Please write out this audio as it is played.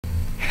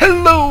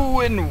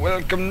Hello and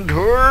welcome to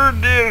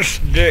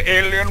the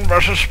Alien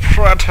vs.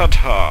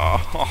 Predator.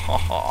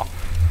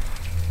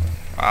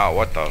 Wow,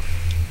 what the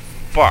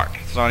fuck?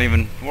 It's not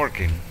even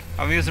working.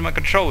 I'm using my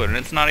controller and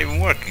it's not even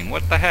working.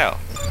 What the hell?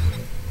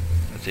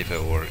 Let's see if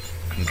it works.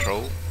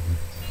 Control.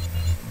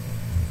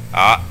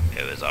 Ah,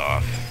 it was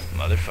off.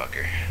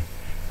 Motherfucker.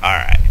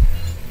 Alright.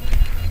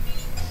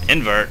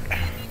 Invert.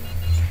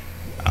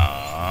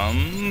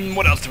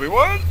 What else do we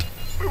want?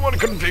 We want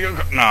to configure...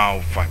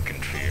 No, fuck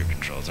configure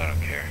controls. I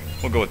don't care.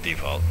 We'll go with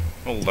default.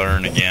 We'll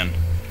learn again.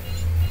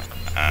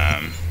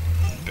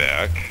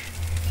 Back.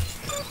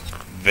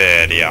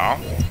 Video.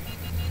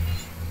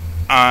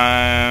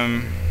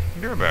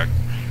 You're back.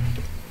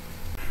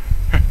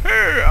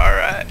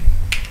 Alright.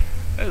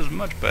 That is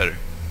much better.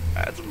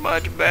 That's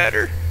much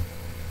better.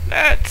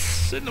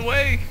 That's in the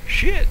way.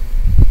 Shit.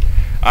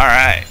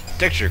 Alright.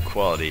 Texture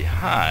quality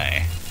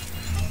high.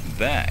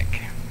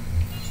 Back.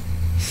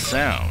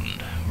 Sound.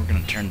 We're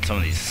gonna turn some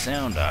of these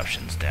sound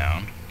options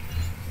down.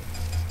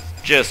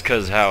 Just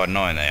cause how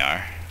annoying they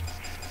are.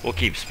 We'll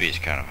keep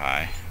speech kind of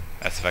high.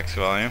 SFX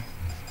volume.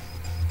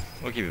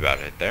 We'll keep it about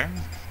right there.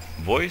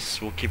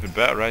 Voice, we'll keep it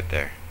about right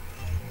there.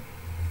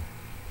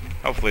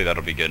 Hopefully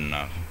that'll be good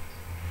enough.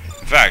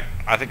 In fact,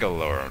 I think I'll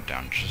lower it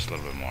down just a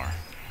little bit more.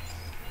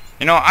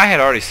 You know, I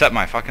had already set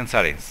my fucking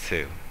settings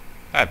too.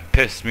 That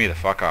pissed me the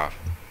fuck off.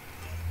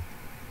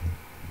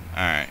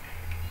 Alright.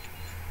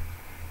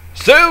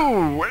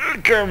 So,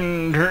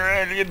 welcome to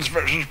Aliens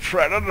vs.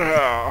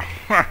 Predator.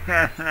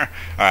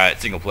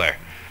 Alright, single player.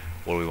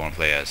 What do we want to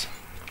play as?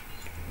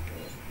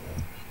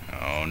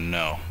 Oh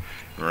no.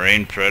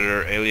 Marine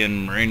Predator,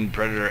 Alien, Marine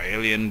Predator,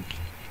 Alien...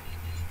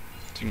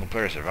 Single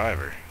player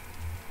survivor.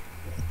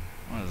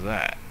 What is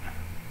that?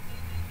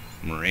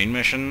 Marine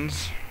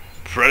missions?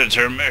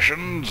 Predator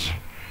missions?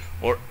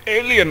 Or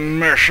Alien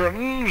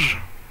missions?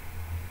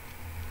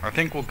 I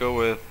think we'll go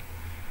with...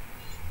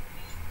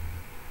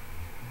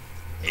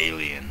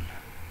 Alien.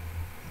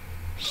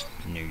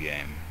 New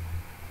game.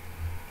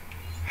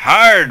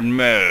 Hard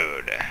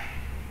mode.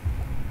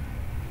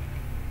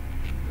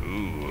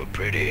 Ooh,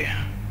 pretty.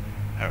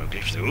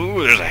 Hieroglyphs.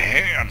 Ooh, there's a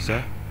hand.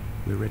 Sir,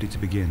 we're ready to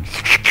begin.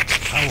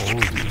 How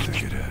old do you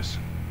think it is?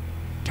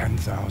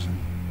 10,000?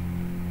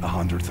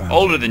 100,000?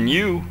 Older than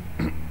you,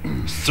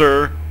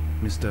 sir.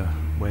 Mr.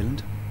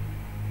 Wayland?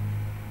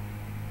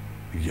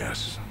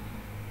 Yes.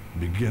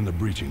 Begin the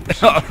breaching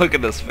procedure. Oh, look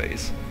at this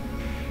face.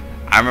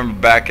 I remember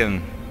back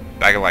in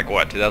like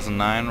what,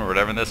 2009 or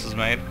whatever this was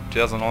made,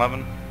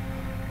 2011.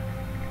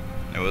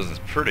 It was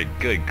pretty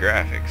good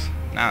graphics.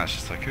 Now it's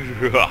just like, can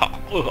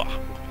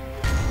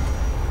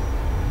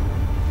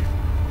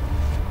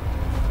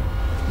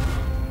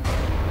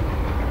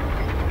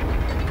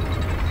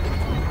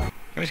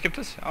we skip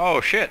this?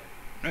 Oh shit!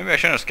 Maybe I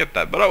shouldn't have skipped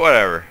that, but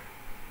whatever.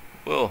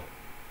 We'll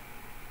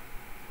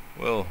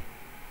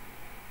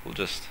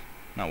just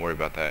not worry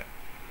about that.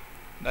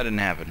 That didn't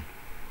happen.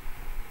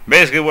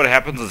 Basically what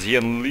happens is he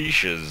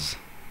unleashes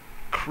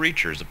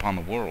creatures upon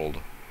the world.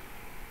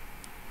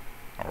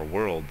 Or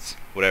worlds.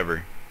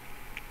 Whatever.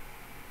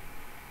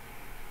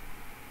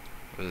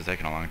 This is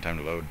taking a long time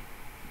to load.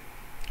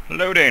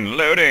 Loading,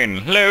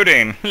 loading,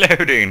 loading,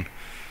 loading.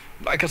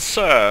 Like a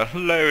sir,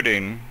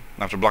 loading.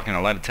 After blocking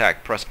a light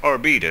attack, press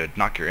RB to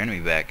knock your enemy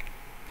back.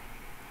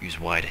 Use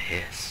Y to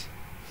hiss.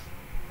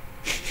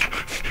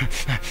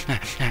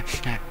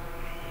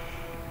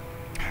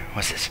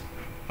 What's this?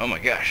 Oh my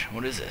gosh,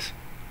 what is this?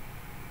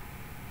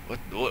 What?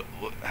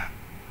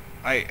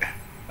 I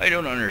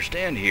don't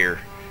understand here.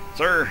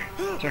 Sir.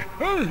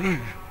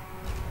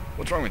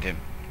 What's wrong with him?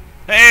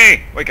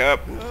 Hey! Wake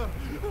up!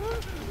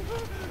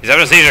 He's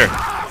having a seizure.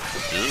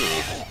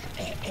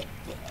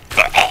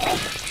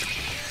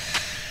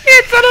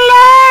 It's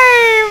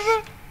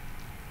alive!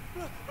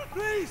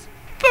 Please!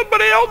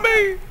 Somebody help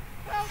me!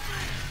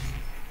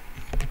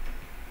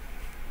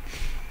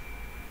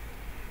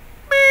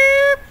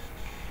 Beep!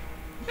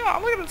 Oh,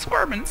 look at it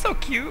squirming. It's so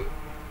cute.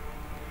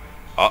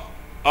 Oh!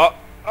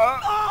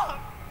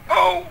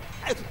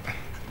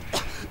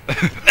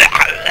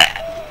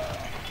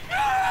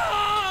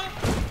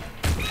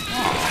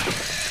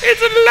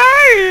 It's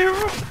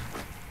alive!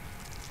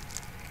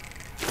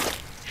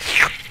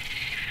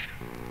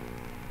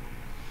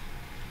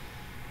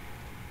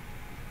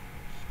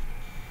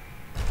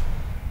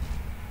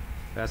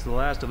 That's the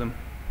last of them.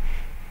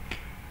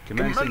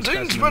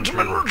 Commencing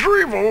specimen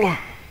retrieval.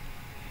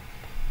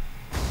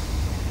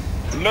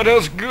 Let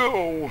us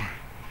go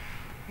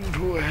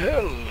to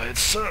hell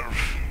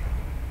itself.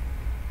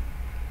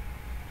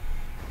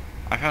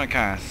 I found it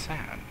kind of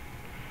sad.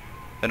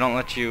 They don't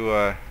let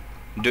you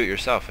do it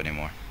yourself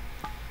anymore.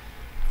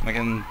 Like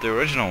in the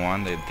original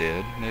one, they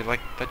did. They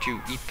like let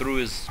you eat through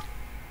his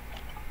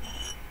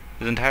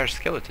entire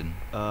skeleton.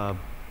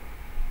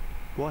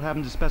 What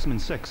happened to specimen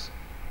 6?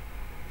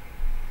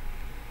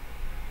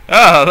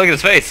 Oh, look at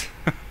his face.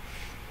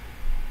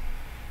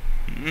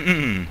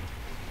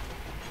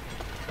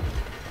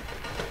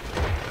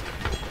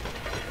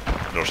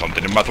 There's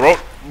something in my throat.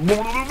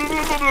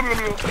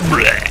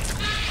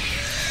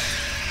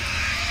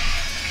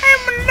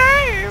 I'm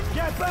alive.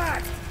 Get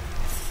back!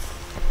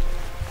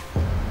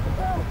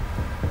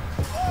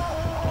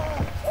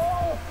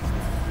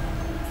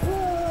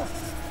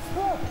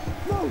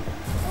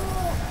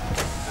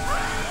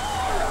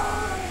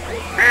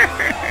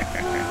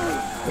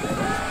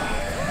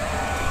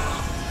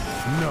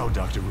 No,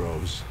 Dr.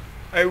 Rose.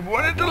 I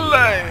want it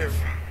alive.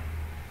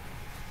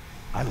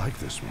 I like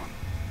this one.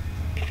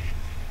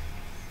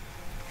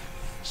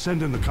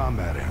 Send in the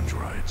combat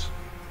androids.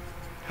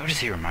 Who does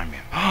he remind me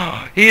of?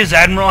 Oh, he is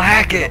Admiral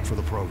Hackett. Up for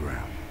the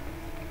program.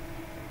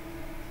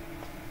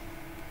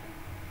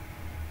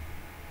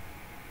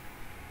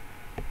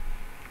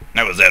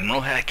 That was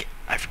Admiral Hackett.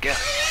 I forgot.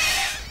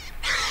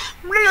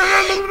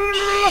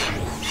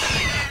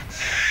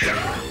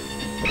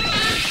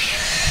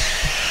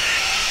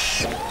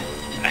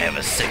 I have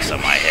a 6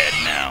 on my head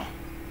now.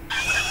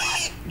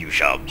 You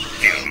shall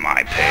feel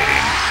my pain.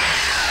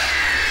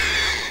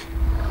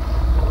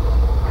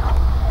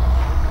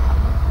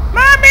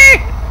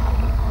 Mommy!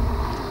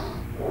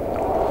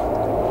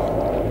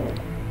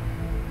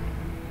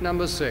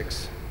 Number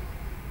 6.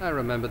 I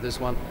remember this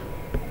one.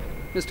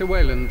 Mr.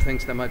 Wayland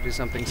thinks there might be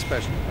something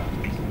special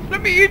about it.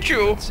 Let me eat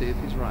you. Let's see if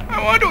he's right.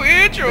 I want to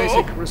eat you.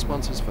 Basic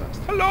responses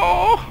first.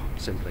 Hello?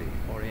 Simply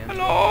orient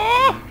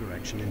Hello? in the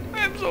direction indicated.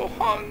 I'm so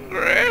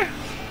hungry.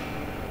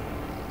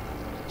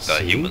 The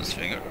See? human's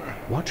finger.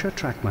 Watch her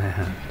track my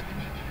hand.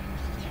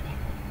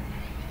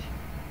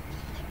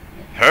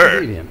 Her.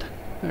 Brilliant.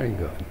 Very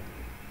good.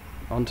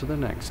 On to the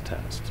next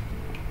test.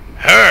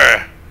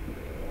 Her.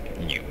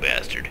 You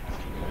bastard.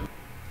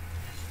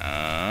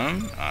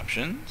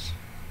 Options.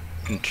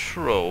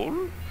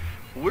 Control.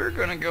 We're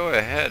gonna go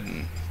ahead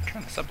and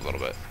turn this up a little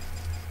bit.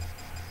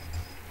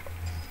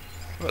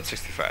 About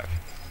 65.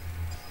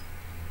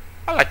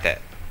 I like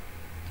that.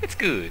 It's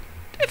good.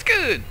 It's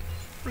good.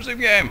 Resume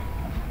game.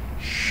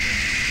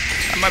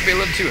 I might be a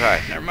little too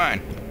high. Never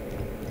mind.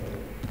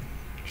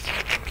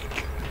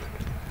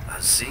 A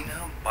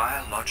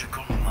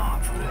xenobiological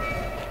marvel.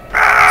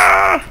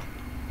 Ah!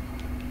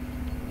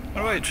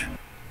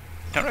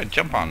 How do I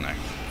jump on there?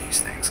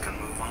 These things can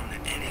move on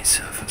any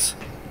surface.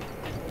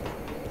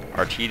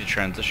 RT to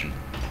transition.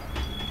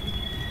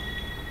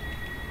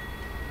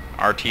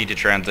 RT to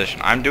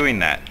transition. I'm doing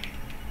that.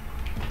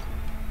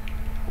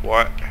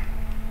 What?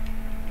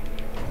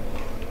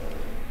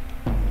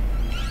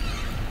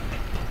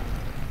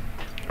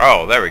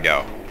 Oh, there we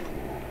go.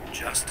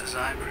 Just as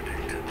I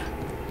predicted.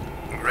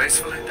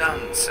 Gracefully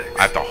done, 6.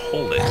 I have to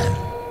hold it.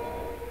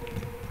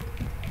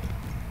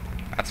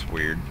 That's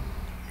weird.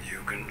 You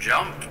can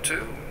jump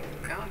too,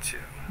 can't you?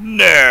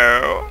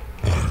 No.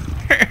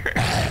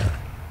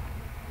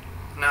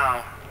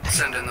 Now,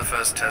 send in the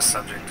first test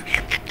subject.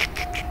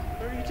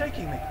 Where are you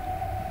taking me?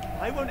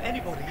 Why won't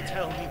anybody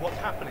tell me what's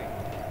happening?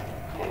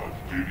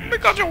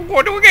 Because you're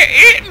going to get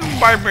eaten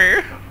by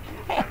me.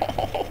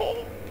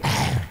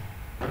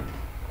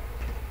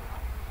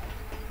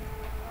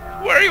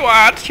 Where you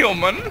at,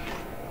 human?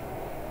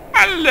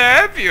 I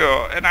love you,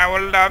 and I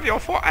will love you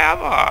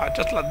forever.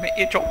 Just let me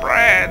eat your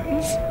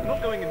brains. I'm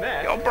not going in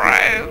there. Your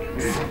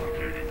brains.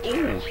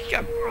 Ooh, he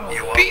got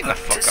You are beaten the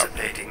fuck up.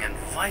 participating in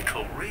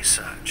vital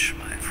research,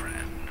 my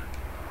friend.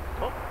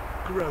 What?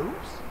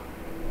 Groves?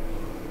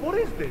 What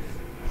is this?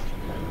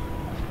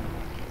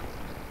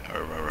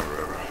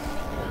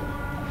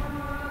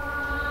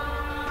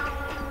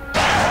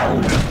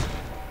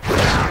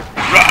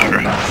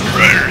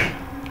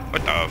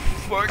 What the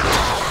fuck?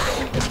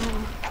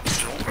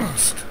 It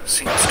almost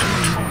seems to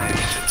toy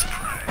with its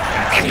prey.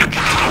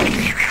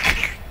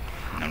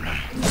 No.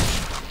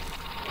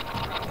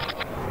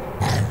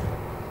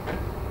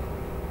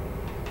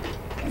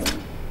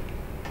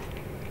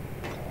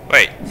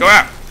 Wait, go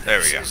out. There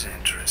we go. This is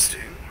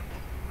interesting.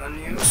 A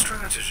new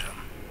stratagem.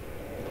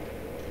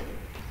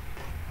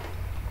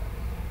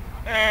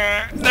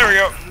 There we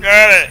go.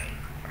 Got it.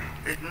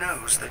 It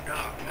knows the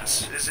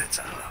darkness is its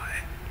ally.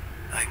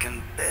 I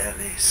can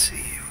barely see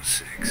you,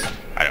 6.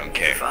 I don't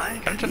care. If I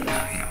Come to didn't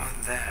know you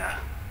were there.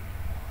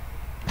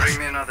 Bring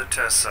me another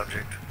test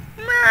subject.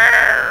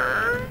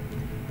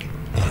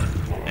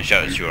 It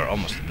shows you are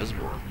almost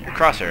invisible. Your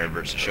crosshair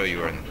inverts to show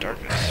you are in the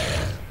darkness.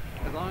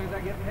 As long as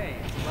I get paid,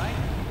 right?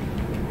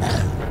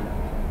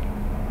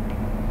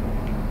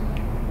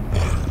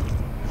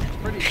 It's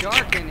pretty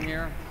dark in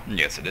here.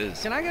 Yes, it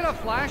is. Can I get a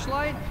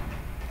flashlight?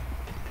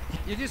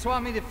 You just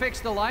want me to fix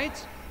the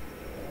lights?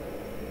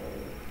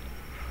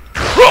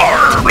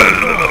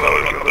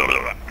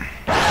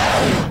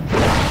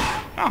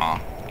 Aw.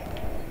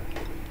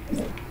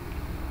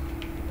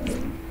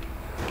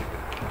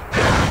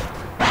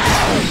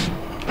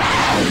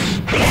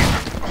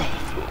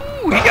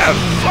 Ooh, he got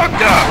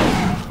fucked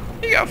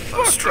up. He got A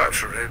fucked up.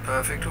 structurally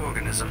perfect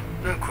organism,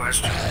 no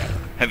question.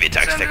 Heavy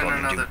attacks Send take in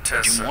longer another to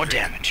test do more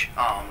subject. damage.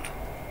 Armed.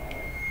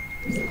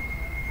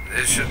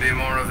 This should be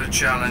more of a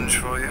challenge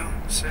for you,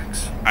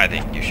 6. I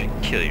think you should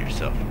kill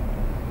yourself.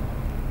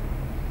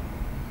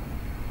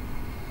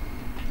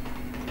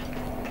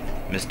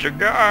 Mr.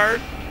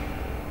 Guard.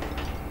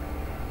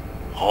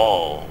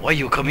 Oh, why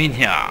you come in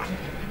here?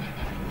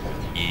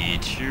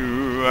 Eat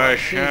you I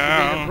Seems to be the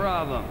shall.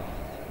 problem.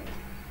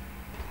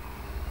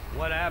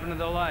 What happened to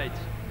the lights?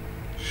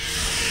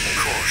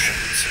 Caution,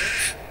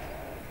 6.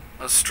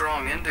 A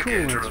strong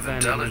indicator Coolant's of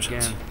vented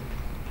intelligence. again.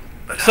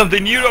 But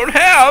Something you don't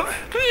have!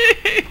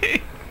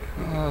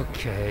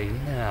 Okay,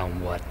 now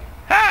what?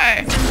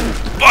 Hi!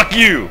 Fuck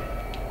you!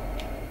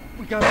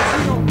 We got a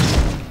signal.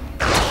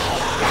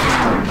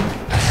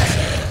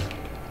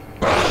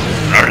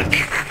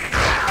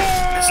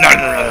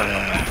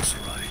 That's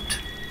right.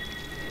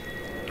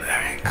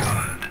 Very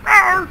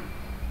good.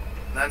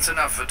 That's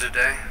enough for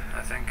today,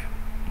 I think.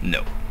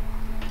 No.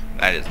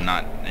 That is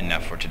not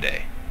enough for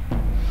today.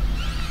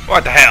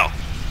 What the hell?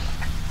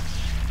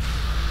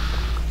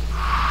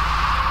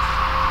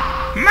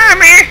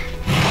 Mommy!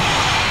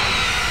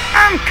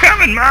 I'm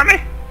coming, Mommy!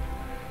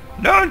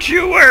 Don't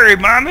you worry,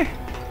 Mommy!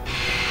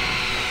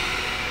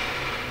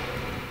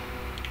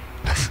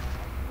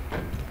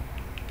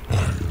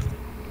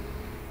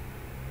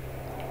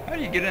 How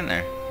do you get in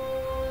there?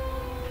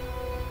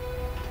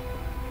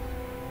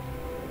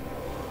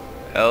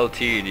 LT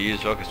to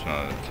use focus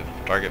mode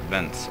to target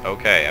vents.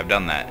 Okay, I've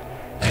done that.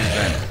 Use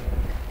vents.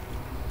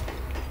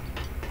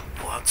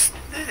 What's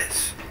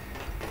this?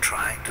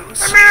 Trying to Let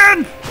escape. me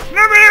in!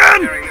 Let me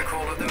in! Hearing the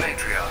call of the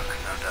matriarch,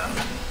 no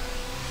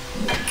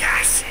doubt.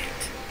 Gas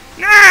it.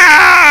 No!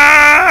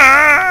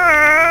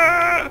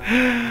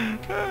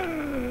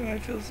 I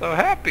feel so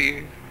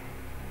happy.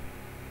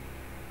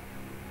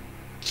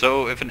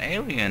 So if an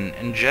alien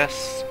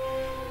ingests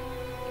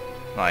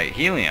like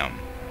helium,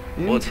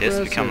 will its hiss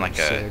become like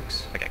a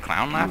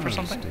clown laugh or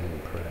something?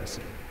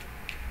 Impressive.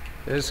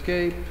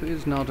 Escape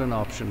is not an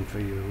option for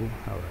you,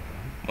 however.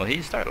 Will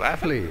he start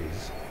laughing?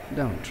 Please,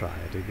 don't try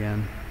it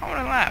again. I want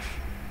to laugh.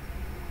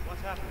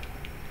 What's happened?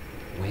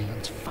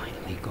 Wayland's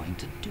finally going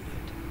to do it.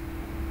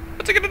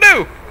 What's he gonna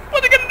do?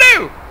 What's he gonna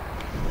do?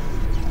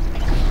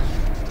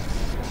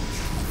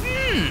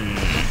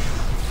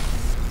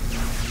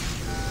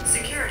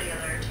 Security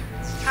alert.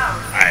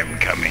 Power. I'm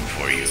coming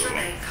for you. Please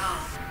remain calm.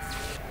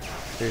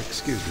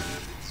 Excuse me.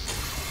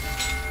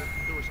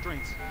 The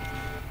restraints.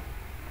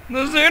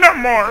 The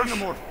xenomorph.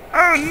 Xenomorph.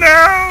 Oh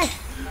no!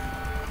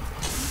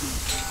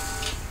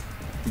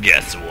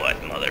 Guess what,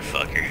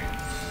 motherfucker?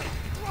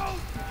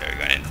 You're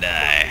gonna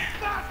die.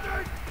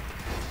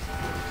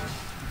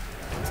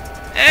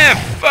 Eh,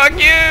 fuck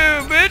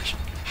you, bitch!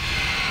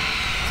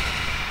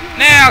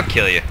 Now I'll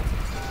kill you.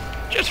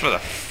 Just for the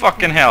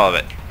fucking hell of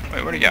it.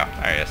 Wait, where'd he go?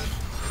 There he is.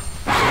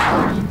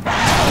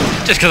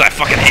 Just because I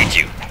fucking hate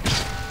you.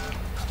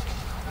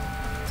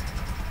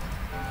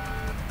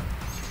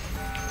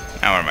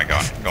 Now where am I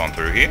going? Going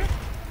through here.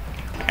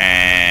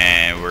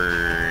 And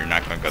we're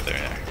not going to go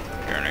there.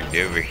 We're going to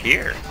go over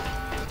here.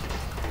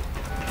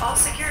 All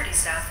security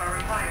staff are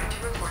required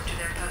to report to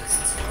their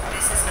posts.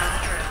 This is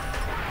not a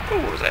drill.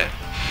 Ooh, what was that?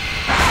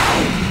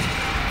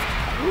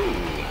 Ooh.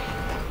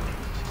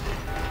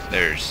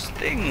 There's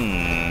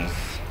things.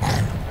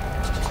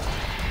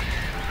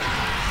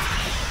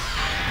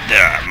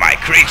 They're my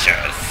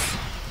creatures.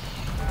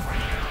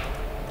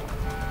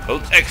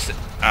 Hold X.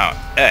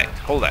 Oh, X.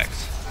 Hold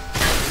X.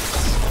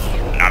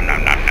 Nom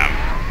nom nom nom.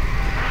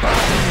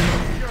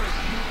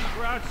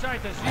 We're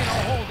outside the Xeno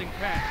holding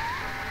pack.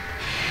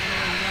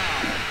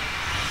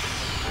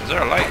 Is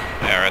there a light?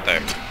 Yeah, right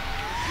there.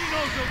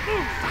 Xenos are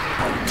loose!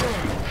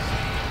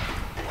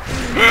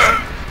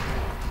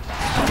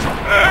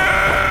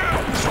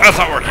 That's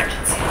not working.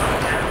 Emergency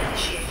lockdown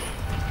initiated.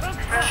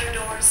 Pressure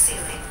doors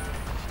sealing.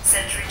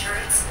 Sentry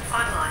turrets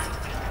online.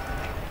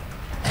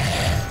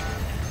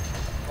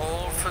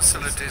 All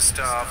facility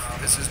staff,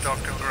 this is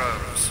Dr.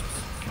 Groves.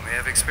 We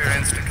have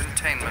experienced a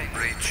containment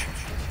breach.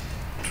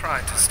 Try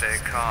to stay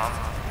calm.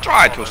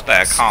 Try to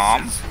stay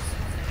calm.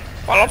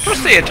 Follow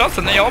procedures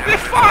and you'll be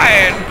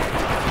fine.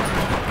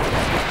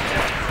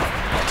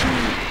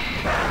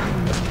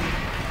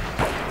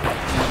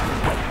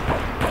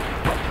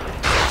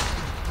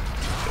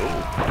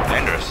 Ooh,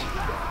 dangerous.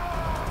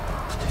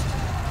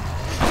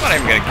 I'm not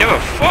even gonna give a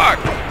fuck.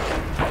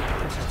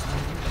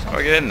 How do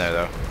I get in there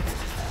though?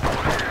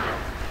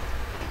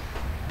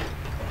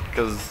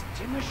 Because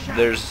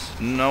there's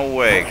no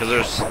way, because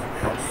there's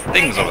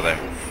things over there.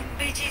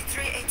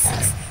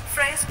 BG-386,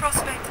 Freya's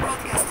Prospect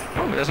Broadcasting.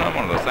 Oh, there's not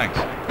one of those things.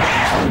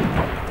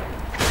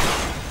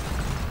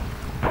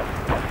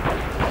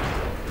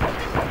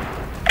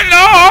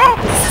 Hello?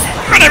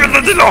 My name is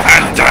Adilo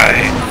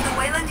Hentai. Of the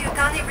Wayland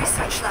Yutani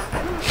Research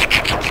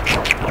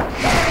Lab.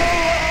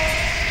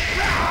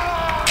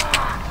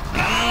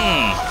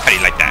 How do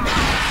you like that?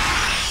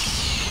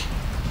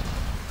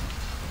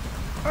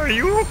 Are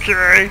you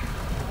okay?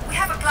 We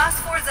have a Class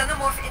 4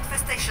 Xenomorph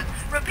infestation.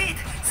 Repeat,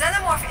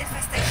 Xenomorph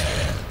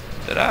infestation.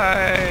 Did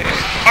I?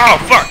 Oh,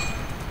 fuck!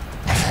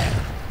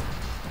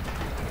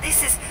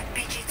 This is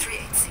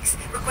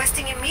BG-386,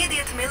 requesting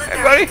immediate military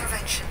Hey, buddy.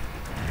 intervention.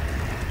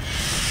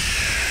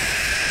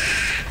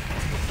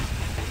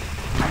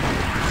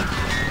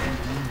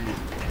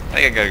 I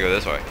think I gotta go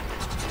this way.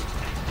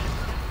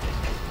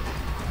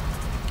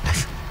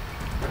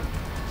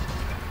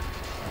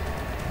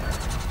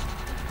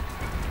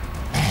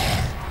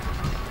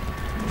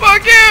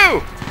 Fuck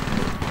you!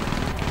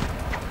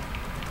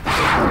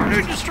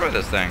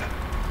 destroy this thing.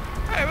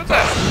 Hey, what's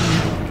that?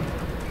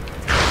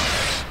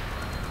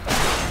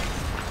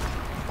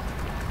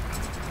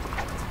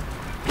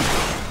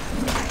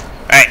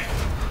 Hey!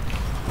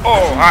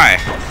 Oh, hi!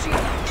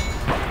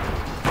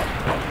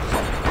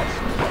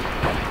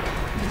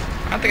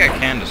 I don't think I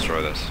can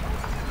destroy this.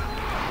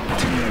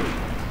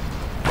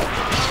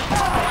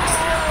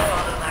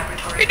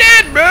 You're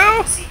dead,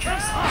 bro!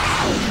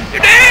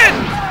 You're dead!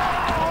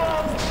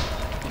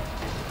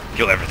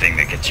 Kill everything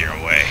that gets in your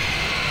way.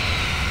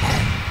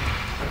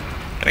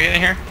 Can I get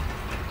in here?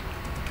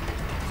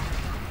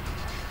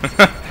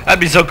 That'd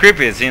be so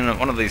creepy seeing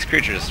one of these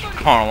creatures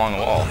crawling along the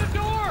wall.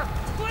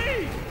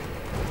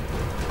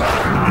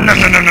 No,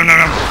 no, no, no, no,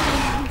 no.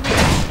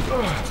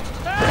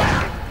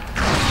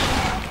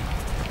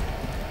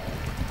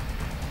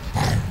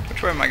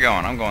 Which way am I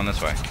going? I'm going this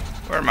way.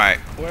 Where am I?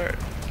 Where?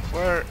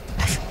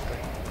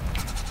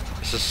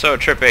 This is so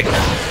trippy.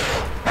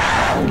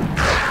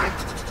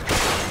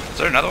 Is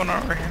there another one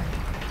over here?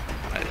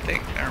 I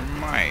think there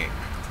might.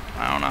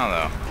 I don't know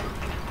though.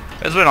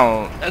 It's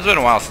been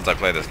a while since I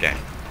played this game.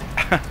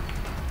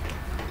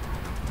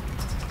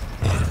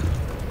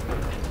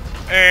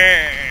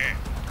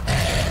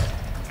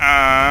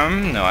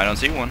 No, I don't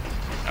see one.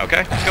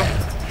 Okay, let's go.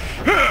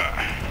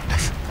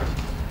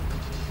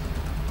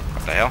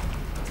 What the hell?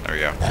 There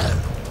we go.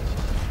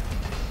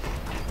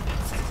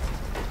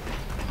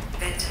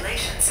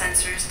 Ventilation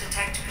sensors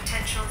detect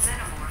potential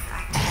xenomorph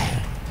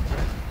activity.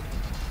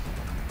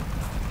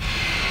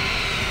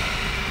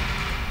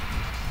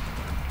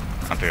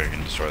 I think I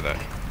can destroy that.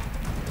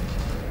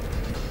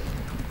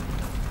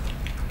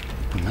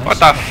 What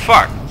the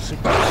fuck?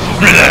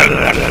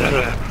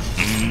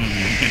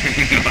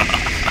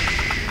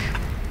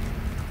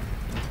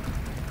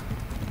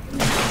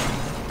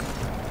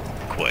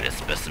 Quite a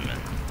specimen.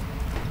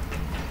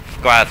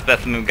 Quite a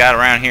specimen we got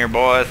around here,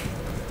 boys.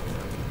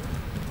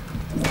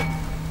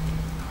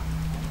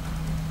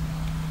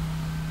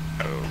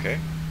 Okay.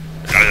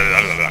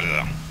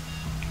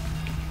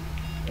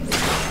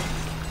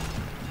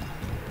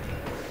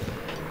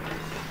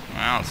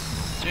 I don't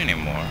see any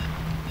more.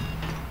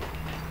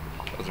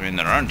 Doesn't mean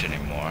there aren't any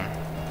more.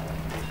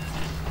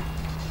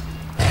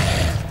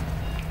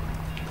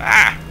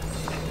 Ah!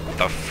 What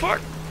the fuck?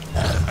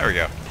 There we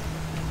go.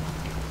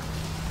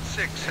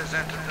 6 has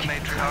entered the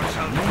matriarch's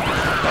home.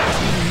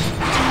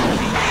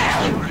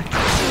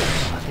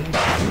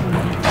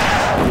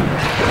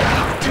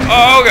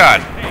 Oh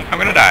god! I'm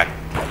gonna die.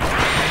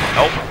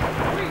 Nope.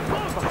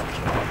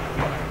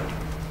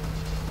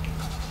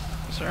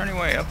 Is there any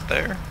way up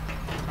there?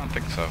 I don't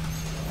think so.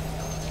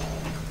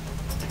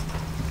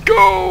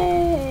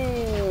 Go!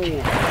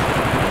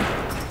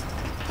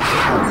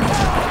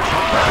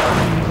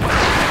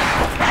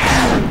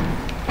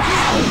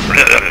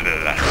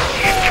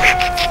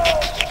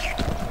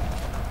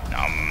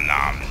 Nom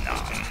nom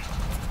nom.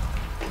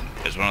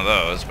 There's one of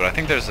those, but I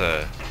think there's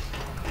a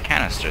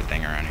canister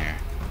thing around here.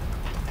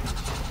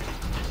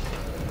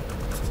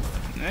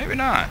 Maybe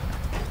not.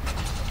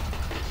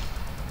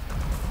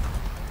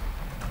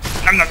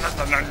 Nom nom nom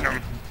nom nom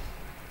nom.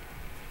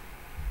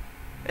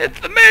 It's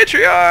the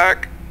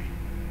matriarch!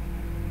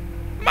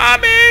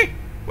 Mommy!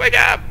 Wake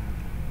up!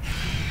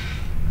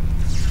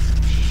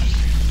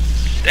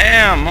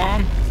 Damn,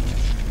 Mom.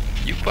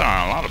 You put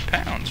on a lot of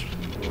pounds.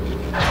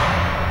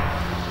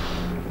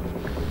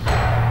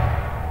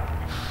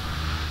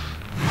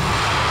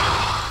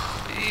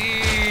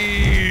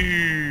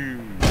 Ew.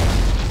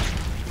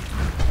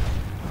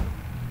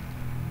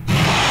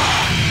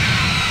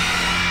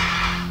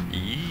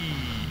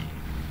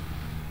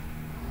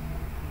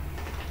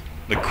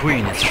 The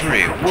queen is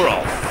free. We're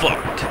all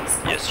fucked.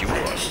 Yes, you are.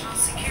 Additional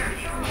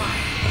security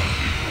required.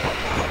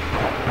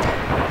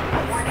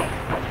 Warning.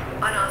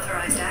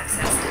 Unauthorized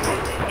access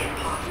detected in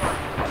Pod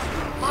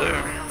 1.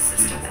 Monorail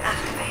system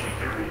activated.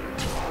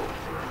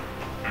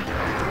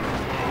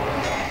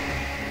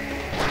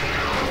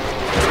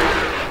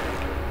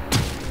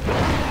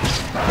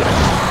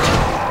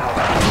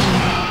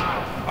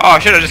 Oh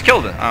shit, I just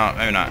killed it. Oh,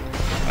 maybe not.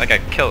 I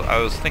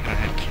was thinking I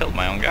had killed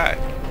my own guy.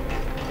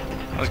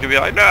 I was gonna be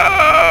like,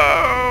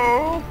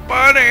 no,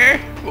 Bunny.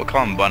 We'll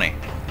call him Bunny.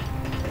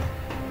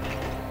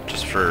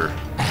 Just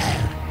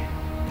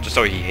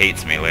so he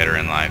hates me later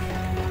in life.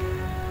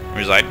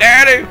 He's like,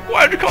 Daddy,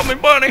 why'd you call me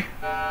Bunny?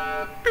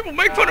 People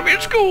make fun of me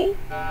at school.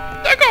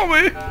 They call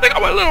me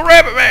Little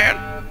Rabbit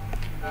Man.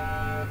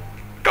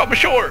 Call me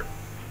short.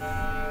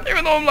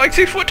 Even though I'm like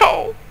 6 foot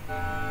tall.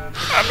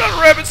 I'm not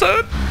a rabbit,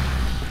 son.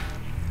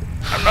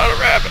 I'm not a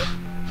rabbit.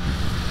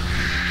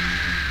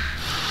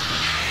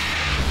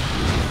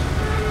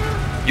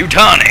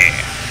 Utani!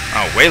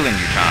 Oh, Wayland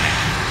Utani.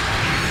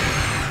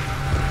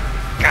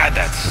 God,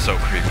 that's so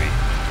creepy.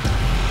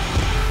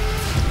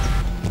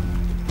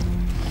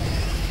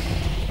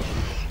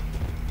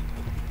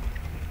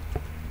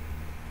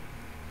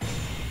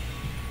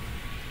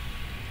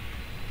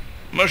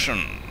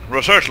 Mission.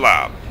 Research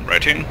Lab.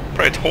 Rating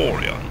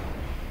Praetorian.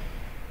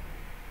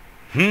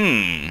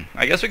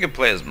 I guess we could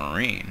play as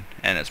Marine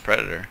and as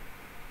Predator.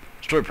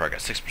 Story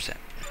progress 6%.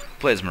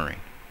 Play as Marine.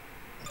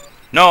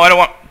 No, I don't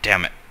want...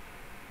 Damn it.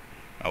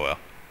 Oh well.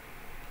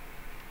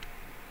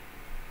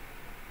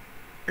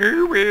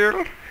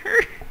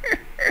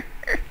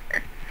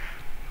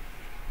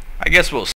 I guess we'll